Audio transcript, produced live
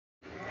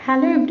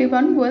Hello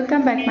everyone,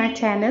 welcome back my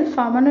channel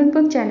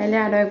ফার্মানোটবুক চ্যানেলে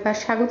আরও একবার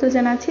স্বাগত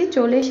জানাচ্ছি।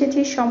 চলে এসেছি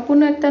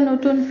সম্পূর্ণ একটা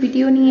নতুন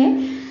ভিডিও নিয়ে।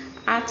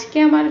 আজকে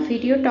আমার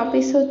ভিডিও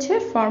টপিক হচ্ছে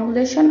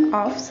ফর্মুলেশন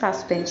অফ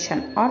সাসপেনশন,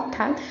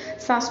 অর্থাৎ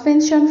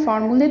সাসপেনশন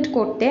ফর্মুলেট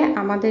করতে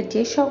আমাদের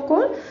যে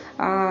সকল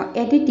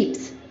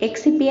অ্যাডিটিভস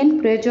এক্সিপিয়েন্ট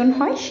প্রয়োজন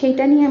হয়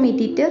সেটা নিয়ে আমি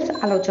ডিটেলস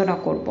আলোচনা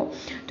করব।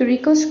 তো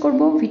রিকোয়েস্ট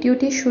করব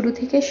ভিডিওটি শুরু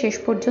থেকে শেষ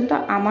পর্যন্ত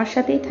আমার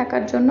সাথেই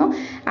থাকার জন্য।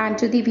 আর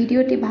যদি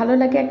ভিডিওটি ভালো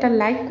লাগে একটা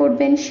লাইক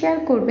করবেন, শেয়ার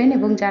করবেন,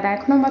 এবং যারা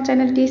এখনও আমার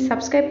চ্যানেলটি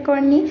সাবস্ক্রাইব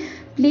করেননি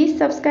প্লিজ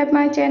সাবস্ক্রাইব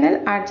মাই চ্যানেল।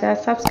 আর যারা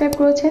সাবস্ক্রাইব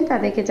করেছেন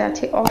তাদেরকে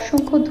যাচ্ছে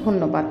অসংখ্য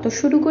ধন্যবাদ। তো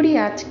শুরু করি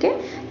আজকে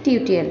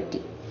টিউটোরিয়ালটি।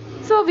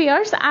 সো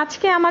ভিউয়ার্স,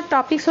 আজকে আমার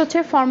টপিক হচ্ছে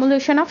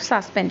ফর্মুলেশন অফ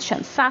সাসপেনশন।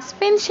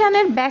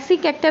 সাসপেনশনের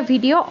বেসিক একটা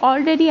ভিডিও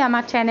অলরেডি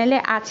আমার চ্যানেলে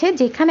আছে,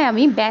 যেখানে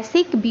আমি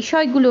বেসিক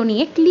বিষয়গুলো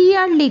নিয়ে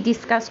ক্লিয়ারলি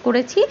ডিসকাস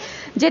করেছি,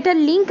 যেটার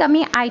লিঙ্ক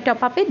আমি আই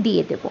টপ আপে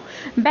দিয়ে দেব।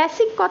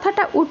 বেসিক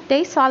কথাটা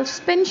উঠতেই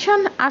সাসপেনশন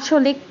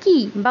আসলে কি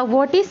বা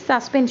হোয়াট ইজ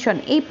সাসপেনশন,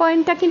 এই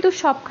পয়েন্টটা কিন্তু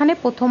সবখানে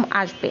প্রথম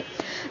আসবে।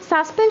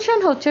 সাসপেনশন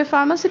হচ্ছে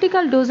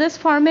ফার্মাসিউটিক্যাল ডোজেস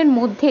ফর্মের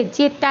মধ্যে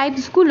যে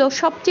টাইপসগুলো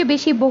সবচেয়ে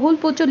বেশি বহুল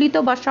প্রচলিত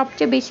বা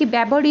সবচেয়ে বেশি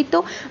ব্যবহৃত,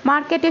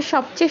 মার্কেটে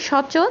সবচেয়ে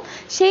সচল,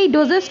 সেই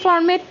ডোজেস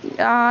ফর্মের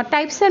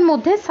টাইপসের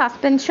মধ্যে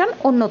সাসপেনশন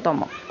অন্যতম।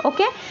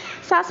 ওকে,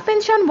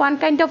 suspension one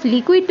kind of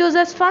liquid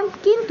doses form,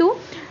 কিন্তু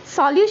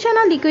সলিউশন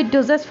আর লিকুইড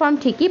ডোজেস ফর্ম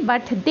ঠিকই,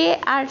 but they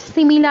are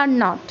similar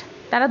not.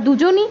 তারা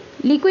দুজনই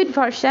liquid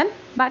version,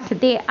 but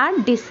they R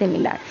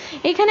dissimilar.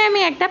 এখানে আমি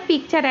একটা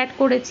পিকচার অ্যাড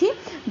করেছি,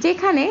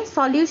 যেখানে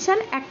সলিউশন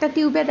একটা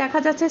টিউবে দেখা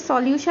যাচ্ছে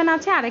সলিউশন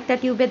আছে, আর একটা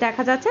টিউবে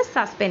দেখা যাচ্ছে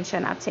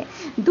সাসপেনশন আছে।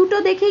 দুটো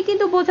দেখেই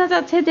কিন্তু বোঝা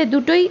যাচ্ছে যে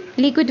দুটোই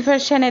লিকুইড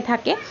ভার্সনে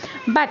থাকে,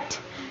 বাট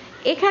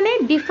এখানে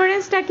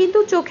ডিফারেন্সটা কিন্তু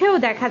চোখেও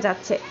দেখা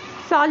যাচ্ছে।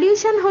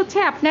 সলিউশন হচ্ছে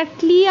আপনার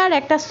ক্লিয়ার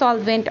একটা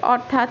সলভেন্ট,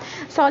 অর্থাৎ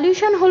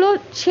সলিউশন হলো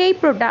সেই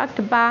প্রোডাক্ট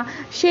বা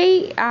সেই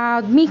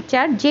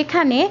মিক্সচার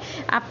যেখানে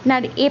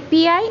আপনার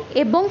এপিআই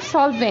এবং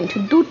সলভেন্ট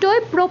দুটোই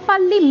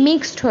প্রপারলি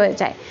মিক্সড হয়ে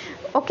যায়।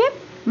 ওকে,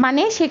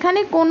 মানে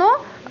সেখানে কোনো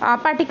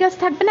পার্টিকেলস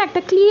থাকবে না,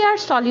 একটা ক্লিয়ার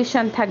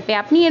সলিউশন থাকবে।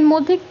 আপনি এর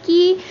মধ্যে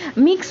কি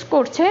মিক্স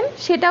করছেন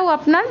সেটাও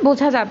আপনার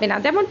বোঝা যাবে না।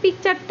 যেমন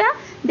পিকচারটা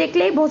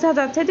দেখলেই বোঝা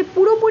যাচ্ছে যে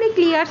পুরোপুরি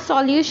ক্লিয়ার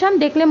সলিউশন,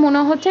 দেখলে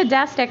মনে হচ্ছে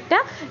জাস্ট একটা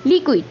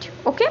লিকুইড।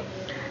 ওকে,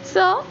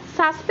 সো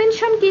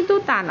সাসপেনশন কিন্তু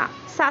তা না।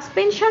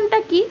 সাসপেনশনটা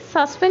কি?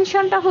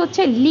 সাসপেনশনটা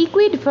হচ্ছে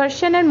লিকুইড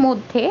ভার্সনের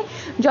মধ্যে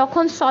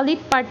যখন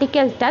সলিড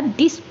পার্টিকেলটা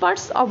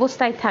ডিসপার্স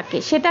অবস্থায় থাকে।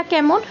 সেটা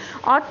কেমন?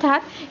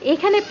 অর্থাৎ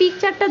এখানে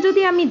পিকচারটা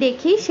যদি আমি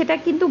দেখি, সেটা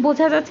কিন্তু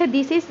বোঝা যাচ্ছে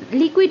দিস ইজ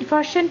লিকুইড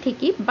ভার্সন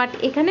ঠিকই, বাট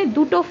এখানে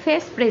দুটো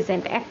ফেস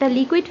প্রেজেন্ট, একটা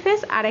লিকুইড ফেস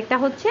আর একটা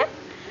হচ্ছে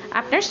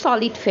আপনার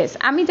সলিড ফেস।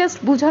 আমি জাস্ট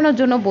বোঝানোর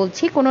জন্য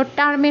বলছি, কোনো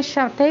টার্মের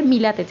সাথে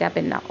মিলাতে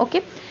যাবেন না। ওকে,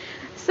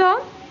 সো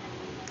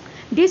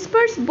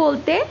ডিসপার্স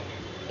বলতে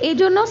এই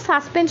জন্য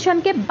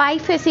সাসপেনশনকে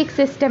বাইফেসিক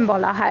সিস্টেম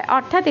বলা হয়,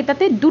 অর্থাৎ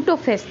এটাতে দুটো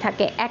ফেস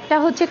থাকে, একটা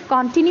হচ্ছে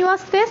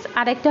কন্টিনিউয়াস ফেস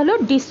আর একটা হলো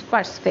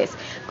ডিসপার্স ফেস।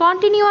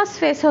 কন্টিনিউয়াস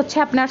ফেস হচ্ছে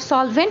আপনার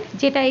সলভেন্ট,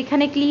 যেটা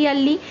এখানে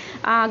ক্লিয়ারলি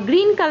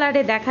গ্রিন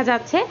কালারে দেখা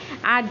যাচ্ছে,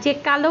 আর যে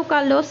কালো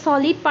কালো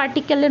সলিড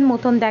পার্টিকেলের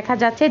মতন দেখা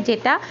যাচ্ছে,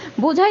 যেটা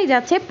বোঝাই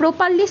যাচ্ছে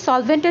প্রপারলি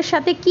সলভেন্টের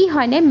সাথে কি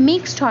হয় না,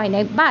 মিক্সড হয় না,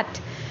 বাট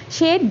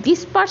সে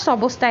ডিসপার্স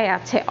অবস্থায়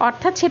আছে,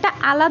 অর্থাৎ সেটা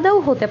আলাদাও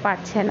হতে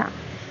পারছে না।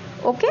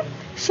 ওকে,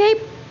 সেই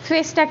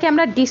ফেসটাকে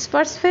আমরা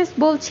ডিসপার্স ফেস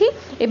বলছি,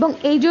 এবং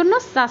এই জন্য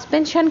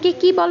সাসপেনশনকে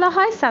কি বলা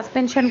হয়?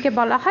 সাসপেনশনকে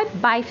বলা হয়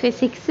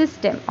বাইফেসিক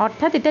সিস্টেম,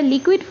 অর্থাৎ এটা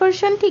লিকুইড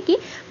ভার্সন ঠিকই,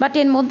 বাট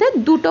এর মধ্যে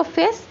দুটো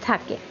ফেস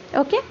থাকে।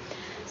 ওকে,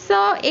 সো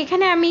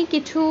এখানে আমি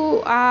কিছু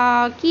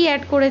কি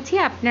অ্যাড করেছি,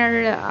 আপনার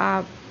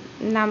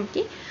নাম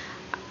কি,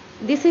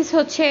 দিস ইজ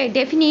হচ্ছে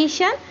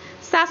definition.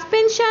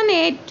 Suspension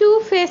a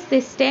two-phase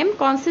system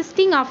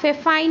consisting of a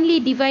finely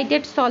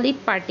divided solid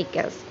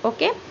particles.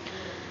 Okay,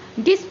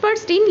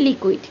 dispersed in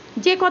liquid।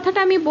 যে কথাটা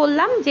আমি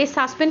বললাম যে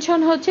সাসপেনশন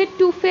হচ্ছে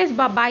টু ফেজ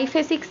বা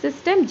বাইফেসিক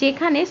সিস্টেম,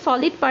 যেখানে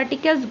সলিড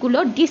পার্টিকেলসগুলো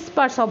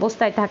ডিসপার্স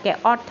অবস্থায় থাকে,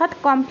 অর্থাৎ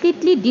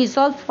কমপ্লিটলি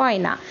ডিজলভ হয়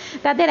না।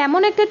 তাদের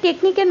এমন একটা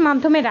টেকনিকের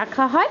মাধ্যমে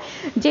রাখা হয়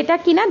যেটা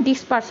কিনা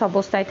ডিসপার্স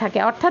অবস্থায় থাকে,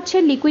 অর্থাৎ সে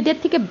লিকুইডের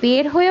থেকে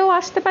বের হয়েও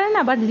আসতে পারে না,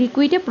 আবার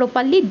লিকুইডে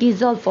প্রপারলি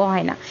ডিজলভও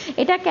হয় না।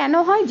 এটা কেন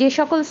হয়? যে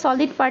সকল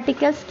সলিড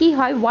পার্টিকেলস কি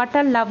হয়,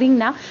 ওয়াটার লাভিং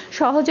না,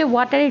 সহজে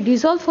ওয়াটারে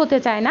ডিজলভ হতে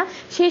চায় না,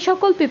 সেই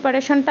সকল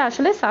প্রিপারেশনটা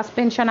আসলে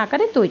সাসপেনশন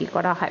আকারে তৈরি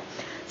করা হয়।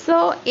 সো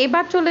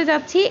এবার চলে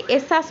যাচ্ছি, এ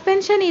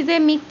suspension is a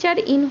mixture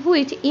in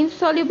which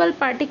insoluble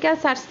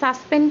particles are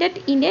suspended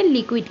in a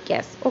liquid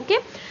gas. ওকে,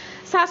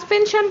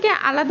 সাসপেনশনকে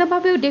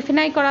আলাদাভাবেও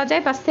ডেফিনাই করা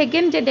যায়, বা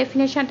সেকেন্ড যে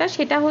ডেফিনেশনটা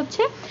সেটা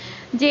হচ্ছে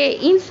যে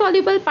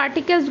ইনসলিউবল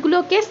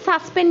পার্টিকেলসগুলোকে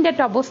সাসপেন্ডেড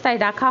অবস্থায়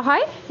রাখা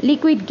হয়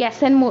লিকুইড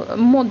গ্যাসের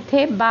মধ্যে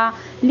বা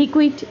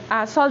লিকুইড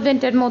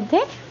সলভেন্টের মধ্যে।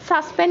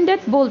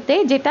 সাসপেন্ডেড বলতে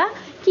যেটা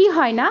কি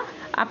হয় না,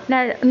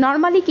 আপনার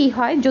নর্মালি কি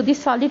হয়, যদি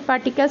সলিড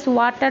পার্টিকেলস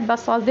ওয়াটার বা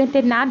সলভেন্টে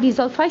না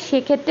ডিজলভ হয়,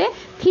 সেক্ষেত্রে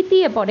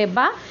থিতিয়ে পড়ে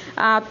বা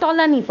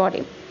তলানি পড়ে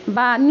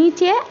বা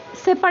নিচে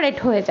সেপারেট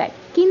হয়ে যায়,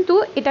 কিন্তু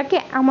এটাকে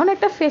এমন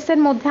একটা ফেসের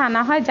মধ্যে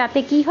আনা হয় যাতে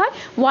কি হয়,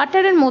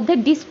 ওয়াটারের মধ্যে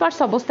ডিসপার্স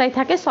অবস্থায়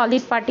থাকে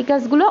সলিড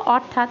পার্টিকেলসগুলো,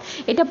 অর্থাৎ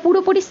এটা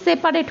পুরোপুরি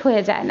সেপারেট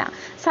হয়ে যায় না।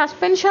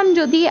 সাসপেনশন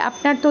যদি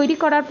আপনার তৈরি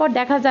করার পর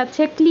দেখা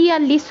যাচ্ছে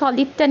ক্লিয়ারলি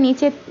সলিডটা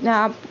নিচে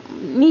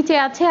নিচে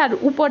আছে আর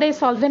উপরে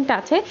সলভেন্ট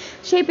আছে,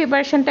 সেই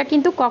প্রিপারেশনটা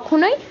কিন্তু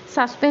কখনোই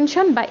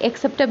সাসপেনশন বা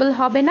অ্যাকসেপ্টেবল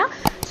হবে না।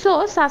 সো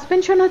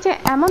সাসপেনশন হচ্ছে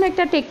এমন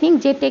একটা টেকনিক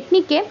যে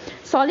টেকনিকে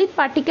সলিড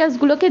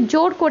পার্টিকেলসগুলোকে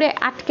জোর করে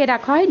আটকে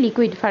রাখা হয়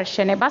লিকুইড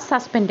ভার্সনে বা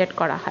সাসপেন্ডেড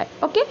করা হয়।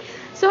 ওকে,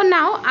 সো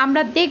নাও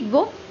আমরা দেখব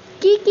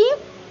কি কি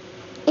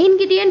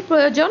ইনগ্রিডিয়েন্ট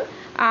প্রয়োজন,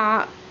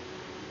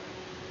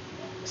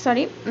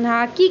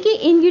 কি কি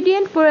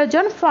ইনগ্রিডিয়েন্ট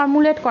প্রয়োজন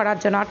ফর্মুলেট করার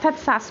জন্য, অর্থাৎ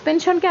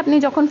সাসপেনশনকে আপনি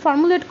যখন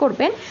ফর্মুলেট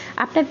করবেন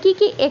আপনার কি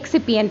কি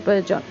এক্সিপিয়েন্ট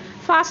প্রয়োজন।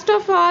 ফার্স্ট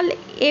অফ অল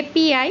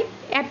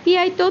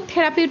এপিআই তো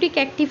থেরাপিউটিক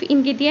অ্যাক্টিভ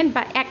ইনগ্রিডিয়েন্ট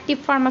বা অ্যাক্টিভ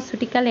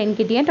ফার্মাসিউটিক্যাল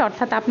ইনগ্রিডিয়েন্ট,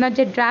 অর্থাৎ আপনার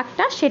যে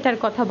ড্রাগটা সেটার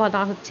কথা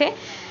বলা হচ্ছে।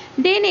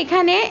 দেন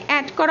এখানে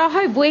অ্যাড করা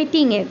হয়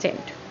ওয়েটিং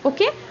এজেন্ট।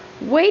 ওকে,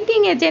 ওয়েটিং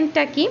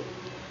এজেন্টটা কি?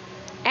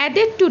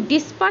 Added to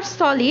disperse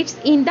solids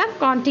in the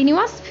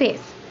continuous phase.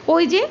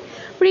 ওই যে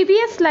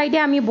প্রিভিয়াস স্লাইডে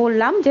আমি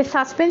বললাম যে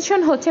সাসপেনশন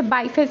হচ্ছে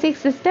বাইফেজিক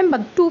সিস্টেম বা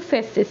টু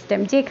ফেজ সিস্টেম,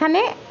 যেখানে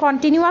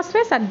কন্টিনিউয়াস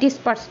ফেজ আর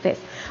ডিসপার্স ফেজ,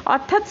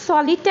 অর্থাৎ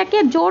সলিডটাকে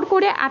জোর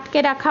করে আটকে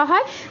রাখা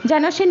হয়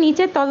যেন সে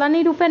নিচে তলানি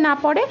রূপে না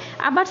পড়ে,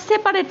 আবার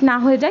সেপারেট না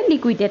হয়ে যায়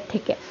লিকুইডের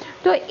থেকে।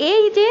 তো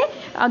এই যে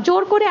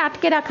জোর করে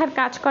আটকে রাখার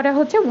কাজ করা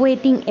হচ্ছে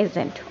ওয়েটিং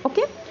এজেন্ট।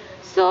 ওকে,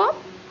 সো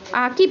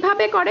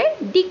কিভাবে করে?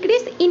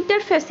 Decrease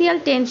interfacial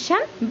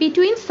tension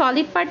between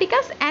solid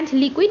particles and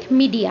liquid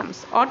mediums,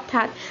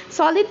 অর্থাৎ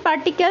সলিড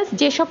পার্টিকেলস,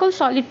 যে সকল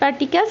সলিড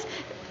পার্টিকেলস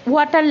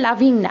ওয়াটার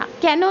লাভিং না,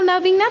 কেন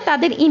লাভিং না?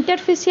 তাদের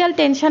ইন্টারফেসিয়াল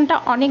টেনশনটা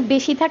অনেক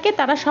বেশি থাকে,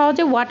 তারা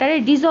সহজে ওয়াটারে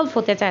ডিজলভ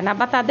হতে চায় না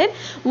বা তাদের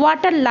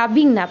ওয়াটার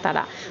লাভিং না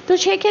তারা। তো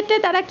সেক্ষেত্রে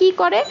তারা কি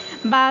করে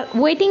বা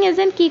ওয়েটিং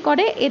এজেন্ট কি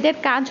করে? এদের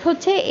কাজ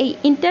হচ্ছে এই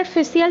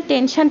ইন্টারফেসিয়াল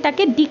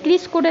টেনশনটাকে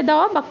ডিক্রিজ করে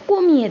দেওয়া বা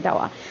কমিয়ে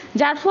দেওয়া,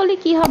 যার ফলে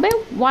কি হবে?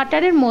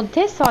 ওয়াটারের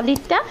মধ্যে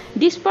সলিডটা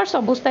ডিসপার্স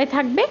অবস্থায়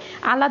থাকবে,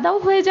 আলাদাও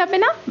হয়ে যাবে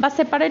না বা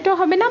সেপারেটও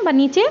হবে না বা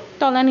নিচে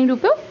তলানি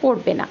রূপেও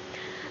পড়বে না।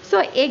 সো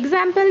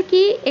এক্সাম্পল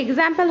কি?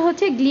 এক্সাম্পল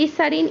হচ্ছে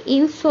glycerine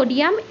in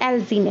sodium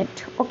alginate.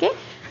 Okay,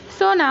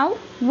 so now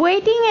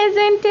waiting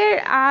এজেন্টের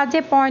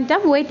যে পয়েন্টটা,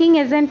 ওয়েটিং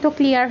এজেন্ট তো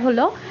ক্লিয়ার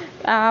হলো।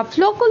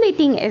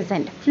 ফ্লোকুলেটিং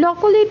এজেন্ট,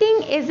 ফ্লোকুলেটিং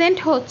এজেন্ট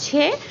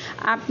হচ্ছে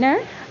আপনার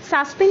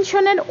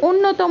সাসপেনশনের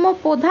অন্যতম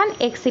প্রধান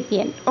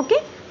এক্সিপিয়েন্ট। ওকে,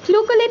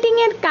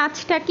 ফ্লোকুলেটিংয়ের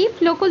কাজটা কি?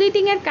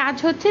 ফ্লোকুলেটিংয়ের কাজ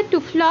হচ্ছে two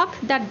flock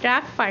the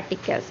drug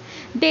particles.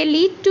 They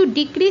lead to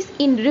decrease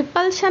in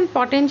repulsion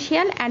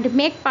potential and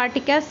make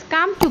particles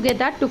come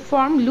together to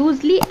form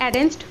loosely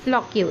arranged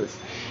floccules.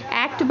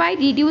 Act by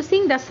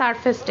reducing the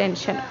surface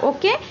tension.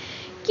 Okay,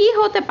 কি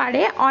হতে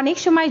পারে? অনেক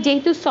সময়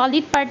যেহেতু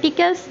সলিড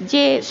পার্টিকেলস,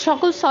 যে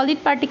সকল solid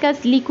particles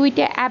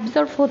লিকুইডে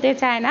absorb হতে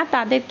চায় না,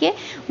 তাদেরকে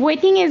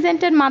ওয়েটিং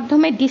এজেন্টের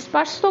মাধ্যমে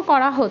ডিসপার্স তো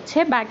করা হচ্ছে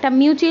বা একটা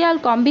মিউচুয়াল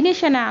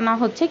কম্বিনেশনে আনা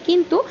হচ্ছে,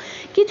 কিন্তু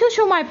কিছু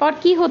সময় পর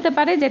কি হতে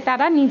পারে যে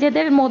তারা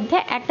নিজেদের মধ্যে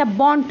একটা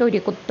বন্ড তৈরি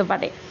করতে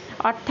পারে,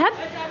 অর্থাৎ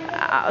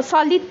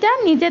সলিডটা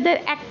নিজেদের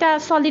একটা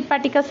সলিড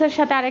পার্টিকেলসের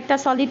সাথে আরেকটা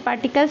সলিড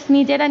পার্টিকেলস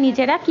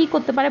নিজেরা কি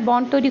করতে পারে?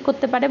 বন্ড তৈরি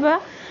করতে পারে বা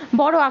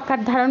বড় আকার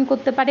ধারণ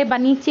করতে পারে, বা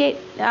নিচে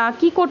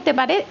কি করতে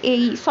পারে?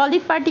 এই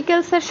সলিড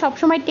পার্টিকেলসের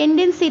সবসময়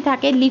টেন্ডেন্সি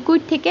থাকে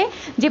লিকুইড থেকে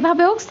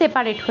যেভাবে হোক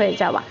সেপারেট হয়ে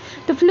যাওয়া।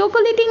 তো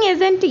ফ্লোকুলেটিং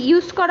এজেন্ট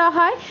ইউজ করা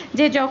হয়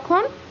যে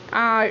যখন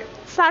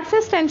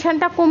সারফেস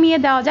টেনশনটা কমিয়ে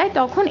দেওয়া যায়,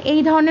 তখন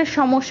এই ধরনের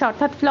সমস্যা,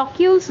 অর্থাৎ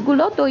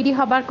ফ্লকিউলসগুলো তৈরি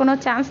হবার কোনো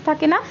চান্স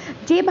থাকে না।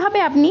 যেভাবে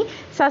আপনি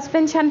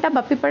সাসপেনশনটা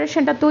বা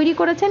প্রিপারেশনটা তৈরি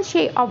করেছেন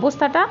সেই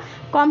অবস্থাটা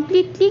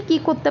কমপ্লিটলি কি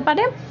করতে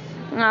পারে?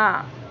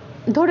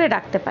 ধরে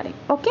রাখতে পারে।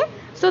 ওকে,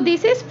 so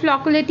this is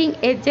ফ্লকুলেটিং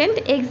agent.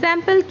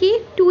 Example কি?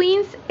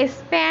 টুইন্স,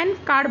 স্প্যান,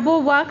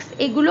 কার্বোওয়ার্কস,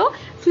 এগুলো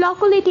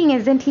ফ্লকুলেটিং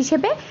এজেন্ট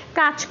হিসেবে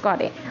কাজ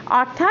করে।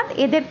 অর্থাৎ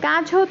এদের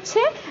কাজ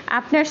হচ্ছে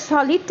আপনার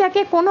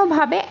সলিডটাকে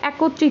কোনোভাবে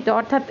একত্রিত,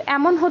 অর্থাৎ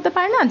এমন হতে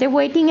পারে না যে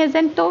ওয়েটিং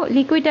এজেন্ট তো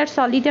লিকুইড আর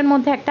সলিডের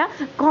মধ্যে একটা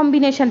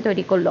কম্বিনেশন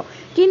তৈরি করলো,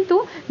 কিন্তু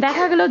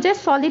দেখা গেল যে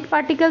সলিড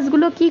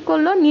পার্টিকেলসগুলো কি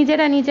করলো?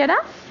 নিজেরা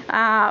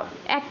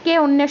একে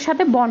অন্যের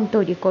সাথে বন্ড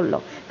তৈরি করলো,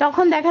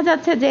 তখন দেখা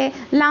যাচ্ছে যে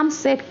লাম্প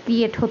সেট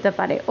ক্রিয়েট হতে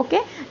পারে। ওকে,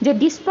 যে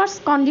ডিসপার্স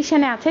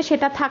কন্ডিশনে আছে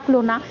সেটা থাকলো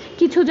না,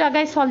 কিছু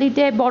জায়গায়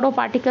সলিডে বড়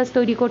পার্টিকেলস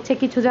তৈরি করছে,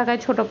 কিছু জায়গায়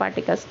ছোট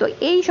পার্টিকেলস। তো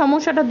এই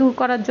সমস্যাটা দূর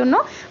করার জন্য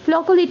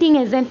ফ্লোকুলেটিং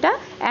এজেন্টটা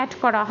অ্যাড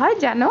করা হয়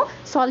যেন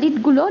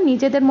সলিডগুলো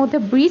নিজেদের মধ্যে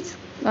ব্রিজ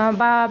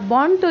বা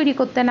বন্ড তৈরি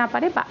করতে না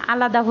পারে বা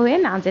আলাদা হয়ে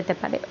না যেতে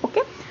পারে।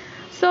 ওকে,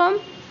 সো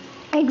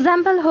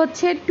এক্সাম্পল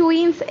হচ্ছে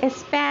টুইন্স,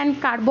 স্প্যান,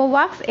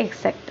 কার্বোওয়ার্কস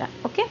এক্সেট্রা।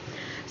 ওকে,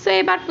 সো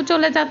এবার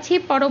চলে যাচ্ছি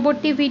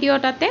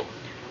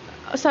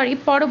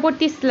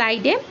পরবর্তী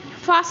স্লাইডে।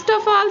 First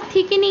of all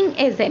thickening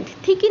agent.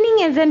 Thickening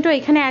এজেন্টও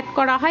এখানে অ্যাড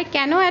করা হয়।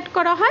 কেন অ্যাড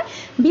করা হয়?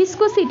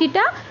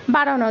 ভিসকোসিটিটা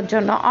বাড়ানোর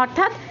জন্য,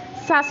 অর্থাৎ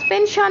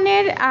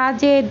সাসপেনশনের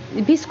যে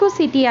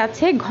ভিসকোসিটি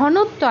আছে,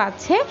 ঘনত্ব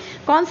আছে,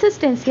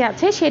 কনসিস্টেন্সি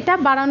আছে, সেটা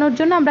বাড়ানোর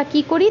জন্য আমরা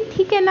কি করি?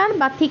 থিকেনার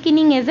বা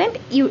থিকেনিং এজেন্ট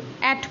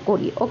অ্যাড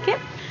করি। ওকে,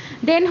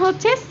 দেন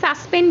হচ্ছে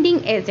suspending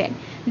agent.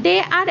 They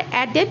R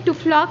added to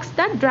phlox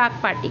the drug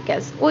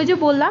particles. ওই যে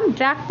বললাম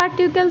ড্রাগ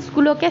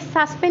পার্টিকেলসগুলোকে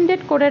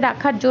সাসপেন্ডেড করে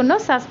রাখার জন্য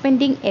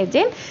সাসপেন্ডিং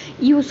এজেন্ট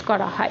ইউজ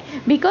করা হয়,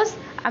 বিকজ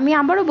আমি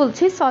আবারও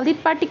বলছি, সলিড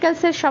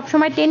পার্টিকেলসের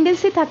সবসময়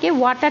টেন্ডেন্সি থাকে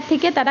ওয়াটার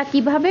থেকে তারা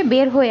কিভাবে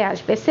বের হয়ে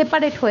আসবে,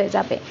 সেপারেট হয়ে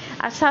যাবে।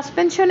 আর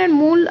সাসপেনশনের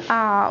মূল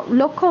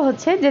লক্ষ্য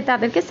হচ্ছে যে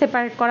তাদেরকে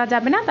সেপারেট করা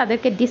যাবে না,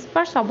 তাদেরকে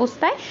ডিসপার্স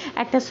অবস্থায়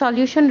একটা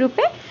সলিউশন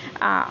রূপে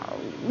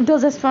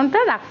ডোজেস ফর্মটা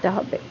রাখতে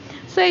হবে।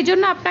 সো এই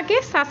জন্য আপনাকে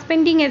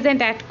সাসপেন্ডিং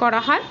এজেন্ট অ্যাড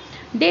করা হয়।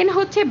 দেন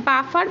হচ্ছে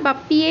বাফার বা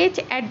পিএইচ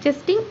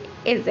অ্যাডজাস্টিং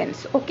এজেন্টস।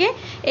 ওকে,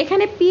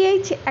 এখানে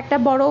পিএইচ একটা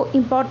বড়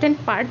important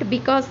part,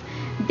 because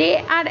they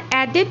are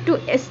added to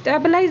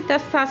stabilize the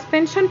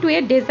suspension to a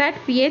desired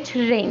pH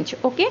range.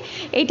 ওকে,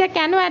 এটা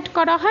কেন অ্যাড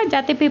করা হয়?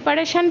 যাতে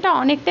প্রিপারেশনটা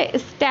অনেকটা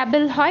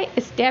স্টেবল হয়,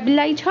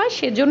 স্টেবিলাইজ হয়,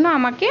 সেজন্য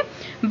আমাকে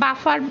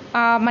বাফার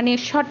মানে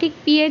সঠিক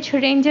পিএইচ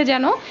রেঞ্জে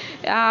যেন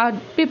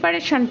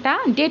প্রিপারেশনটা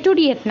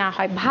ডেটোরিয়েট না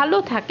হয়, ভালো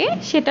থাকে,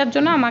 সেটার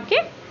জন্য আমাকে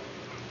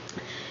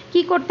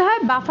কি করতে হয়?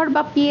 বাফার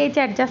বা পিএইচ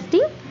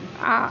অ্যাডজাস্টিং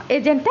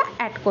এজেন্টটা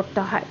অ্যাড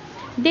করতে হয়।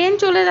 দেন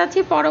চলে যাচ্ছি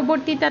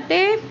পরবর্তীটাতে,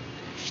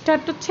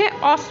 স্টার্ট হচ্ছে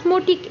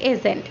osmotic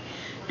agent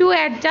to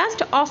adjust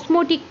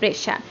osmotic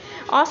pressure.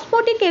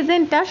 Osmotic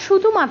এজেন্টটা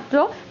শুধুমাত্র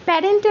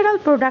প্যারেন্টেরাল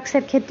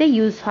প্রোডাক্টসের ক্ষেত্রে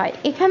ইউজ হয়।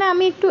 এখানে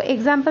আমি একটু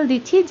এক্সাম্পল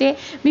দিচ্ছি যে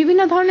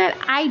বিভিন্ন ধরনের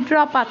আই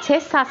ড্রপ আছে,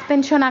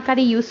 সাসপেনশন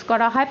আকারে ইউজ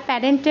করা হয়।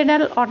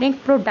 প্যারেন্টেরাল অনেক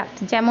প্রোডাক্ট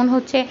যেমন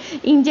হচ্ছে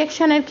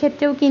ইনজেকশনের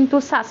ক্ষেত্রেও কিন্তু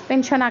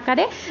সাসপেনশন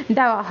আকারে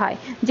দেওয়া হয়,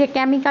 যে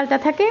কেমিক্যালটা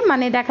থাকে,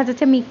 মানে দেখা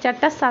যাচ্ছে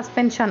মিক্সচারটা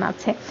সাসপেনশন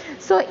আছে।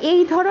 সো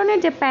এই ধরনের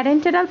যে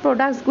প্যারেন্টেরাল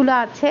প্রোডাক্টসগুলো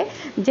আছে,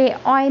 যে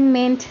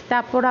অয়েনমেন্ট,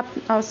 তারপর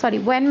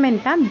ওয়েনমেন্ট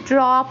না,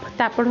 ড্রপ,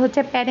 তারপর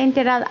হচ্ছে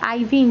প্যারেন্টেরাল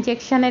আইভি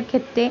ইনজেকশনের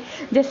ক্ষেত্রে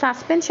যে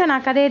সাসপেনশন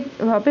আকারের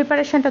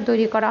প্রিপারেশনটা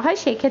তৈরি করা হয়,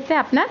 সেই ক্ষেত্রে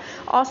আপনার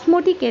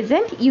অসমোটিক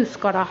এজেন্ট ইউজ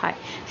করা হয়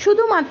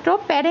শুধুমাত্র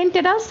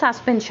প্যারেন্টেরাল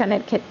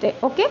সাসপেনশনের ক্ষেত্রে।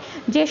 ওকে,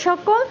 যে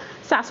সকল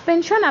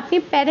সাসপেনশন আপনি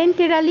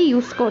প্যারেন্টেরালি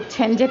ইউজ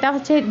করছেন, যেটা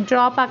হচ্ছে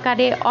ড্রপ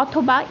আকারে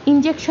অথবা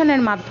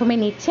ইনজেকশনের মাধ্যমে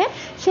নিচ্ছে,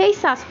 সেই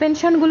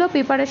সাসপেনশনগুলো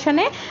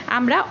প্রিপারেশনে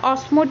আমরা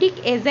অসমোটিক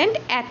এজেন্ট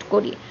অ্যাড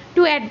করি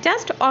to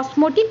adjust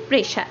osmotic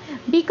pressure.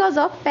 Because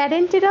of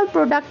parenteral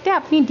প্রোডাক্টে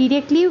আপনি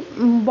ডিরেক্টলি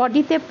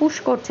বডিতে পুশ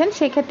করছেন,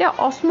 সেক্ষেত্রে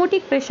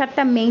অসমোটিক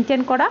প্রেশারটা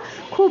মেনটেন করা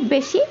খুব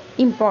বেশি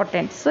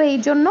ইম্পর্ট্যান্ট। সো এই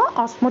জন্য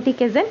অসমোটিক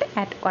এজেন্ট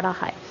অ্যাড করা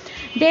হয়।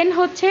 দেন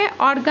হচ্ছে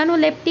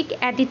অর্গানোলেপটিক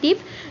additive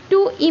two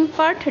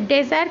impart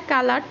desire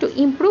colour to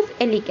improve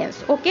elegance.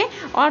 Okay,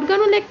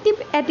 অর্গানোলেপটিক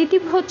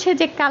additive হচ্ছে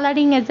যে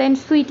কালারিং এজেন্ট,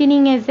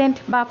 সুইটেনিং এজেন্ট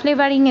বা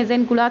ফ্লেভারিং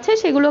এজেন্টগুলো আছে,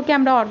 সেগুলোকে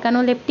আমরা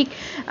অর্গানোলেপটিক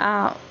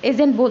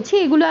এজেন্ট বলছি।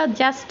 এগুলো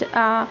জাস্ট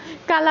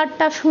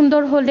কালারটা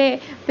সুন্দর হলে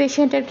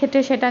পেশেন্টের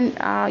ক্ষেত্রে সেটা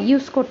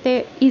ইউজ করতে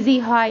ইজি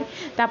হয়,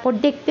 তারপর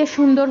দেখতে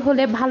সুন্দর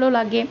হলে ভালো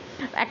লাগে,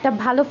 একটা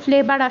ভালো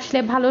ফ্লেভার আসলে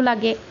ভালো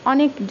লাগে।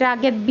 অনেক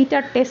ড্রাগের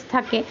বিটার টেস্ট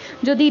থাকে,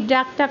 যদি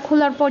ড্রাগটা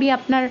খোলার পরই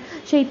আপনার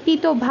সেই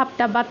তিতো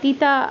ভাবটা বা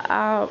তিতা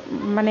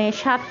মানে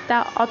স্বাদটা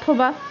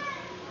অথবা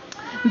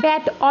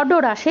ব্যাড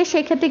অডর আসে,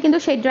 সেক্ষেত্রে কিন্তু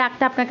সেই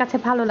ড্রাগটা আপনার কাছে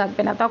ভালো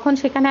লাগবে না। তখন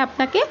সেখানে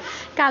আপনাকে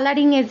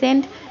কালারিং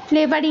এজেন্ট,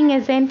 ফ্লেভারিং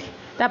এজেন্ট,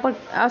 তারপর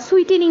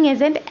সুইটেনিং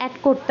এজেন্ট অ্যাড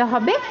করতে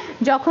হবে।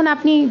 যখন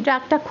আপনি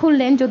ড্রাগটা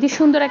খুললেন, যদি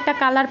সুন্দর একটা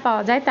কালার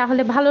পাওয়া যায়,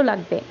 তাহলে ভালো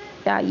লাগবে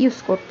ইউজ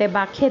করতে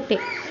বা খেতে।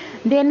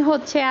 দেন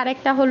হচ্ছে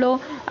আরেকটা হলো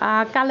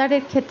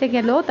কালারের ক্ষেত্রে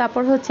গেল,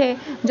 তারপর হচ্ছে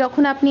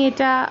যখন আপনি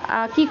এটা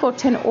কি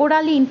করছেন,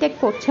 ওরালি ইনটেক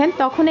করছেন,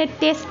 তখন এর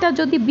টেস্টটা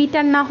যদি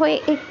বিটার না হয়ে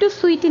একটু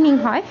সুইটেনিং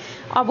হয়,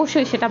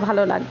 অবশ্যই সেটা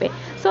ভালো লাগবে।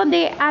 So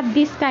they R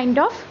this kind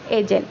of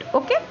agent.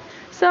 Okay,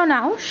 so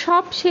now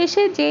সব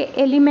শেষে যে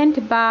এলিমেন্ট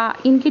বা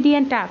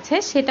ইনগ্রিডিয়েন্টটা আছে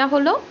সেটা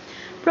হলো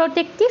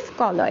প্রোটেক্টিভ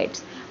কলয়েডস।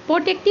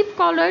 প্রোটেক্টিভ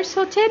কলয়েডস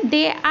হচ্ছে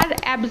দে আর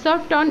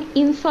absorbed on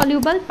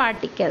insoluble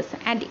particles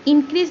and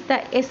increase the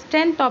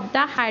strength of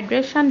the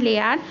hydration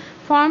layer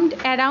formed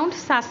around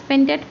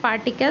suspended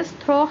particles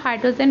through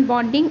hydrogen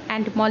bonding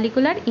and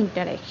molecular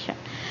interaction।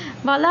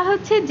 বলা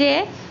হচ্ছে যে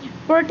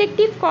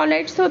প্রোটেক্টিভ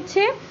কলয়েডস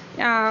হচ্ছে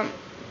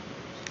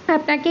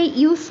আপনাকে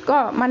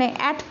মানে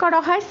অ্যাড করা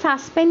হয়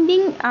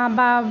সাসপেন্ডিং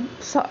বা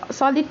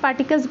সলিড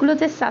পার্টিকেলসগুলো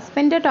যে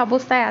সাসপেন্ডেড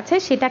অবস্থায় আছে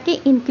সেটাকে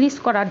ইনক্রিজ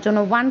করার জন্য,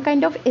 ওয়ান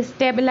কাইন্ড অফ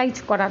স্টেবিলাইজ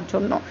করার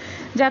জন্য,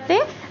 যাতে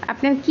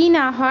আপনার কি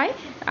না হয়,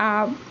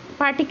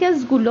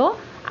 পার্টিকেলসগুলো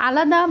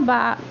আলাদা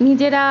বা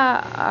নিজেরা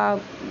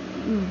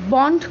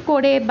বন্ড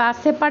করে বা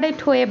সেপারেট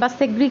হয়ে বা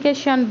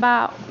সেগ্রিগেশন বা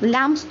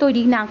ল্যাম্পস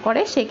তৈরি না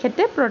করে,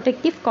 সেক্ষেত্রে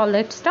প্রোটেক্টিভ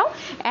কলয়েডসটাও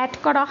অ্যাড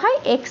করা হয়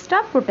এক্সট্রা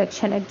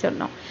প্রোটেকশনের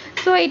জন্য।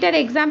 সো এটার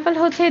এক্সাম্পল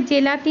হচ্ছে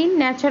জেলাটিন,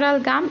 ন্যাচারাল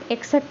গাম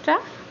এক্সেট্রা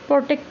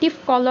প্রোটেক্টিভ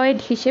কলয়েড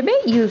হিসেবে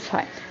ইউজ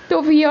হয়। তো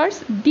viewers,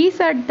 this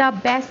are the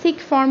basic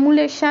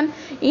formulation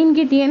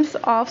ingredients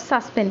of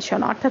suspension.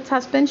 অর্থাৎ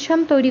সাসপেনশন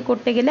তৈরি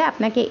করতে গেলে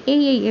আপনাকে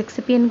এই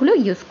এক্সিপিয়েন্টগুলো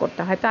ইউজ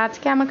করতে হয়। তো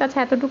আজকে আমার কাছে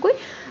এতটুকুই।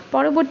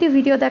 পরবর্তী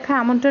ভিডিও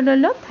দেখার আমন্ত্রণ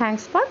রইল।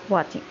 Thanks for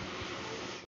watching.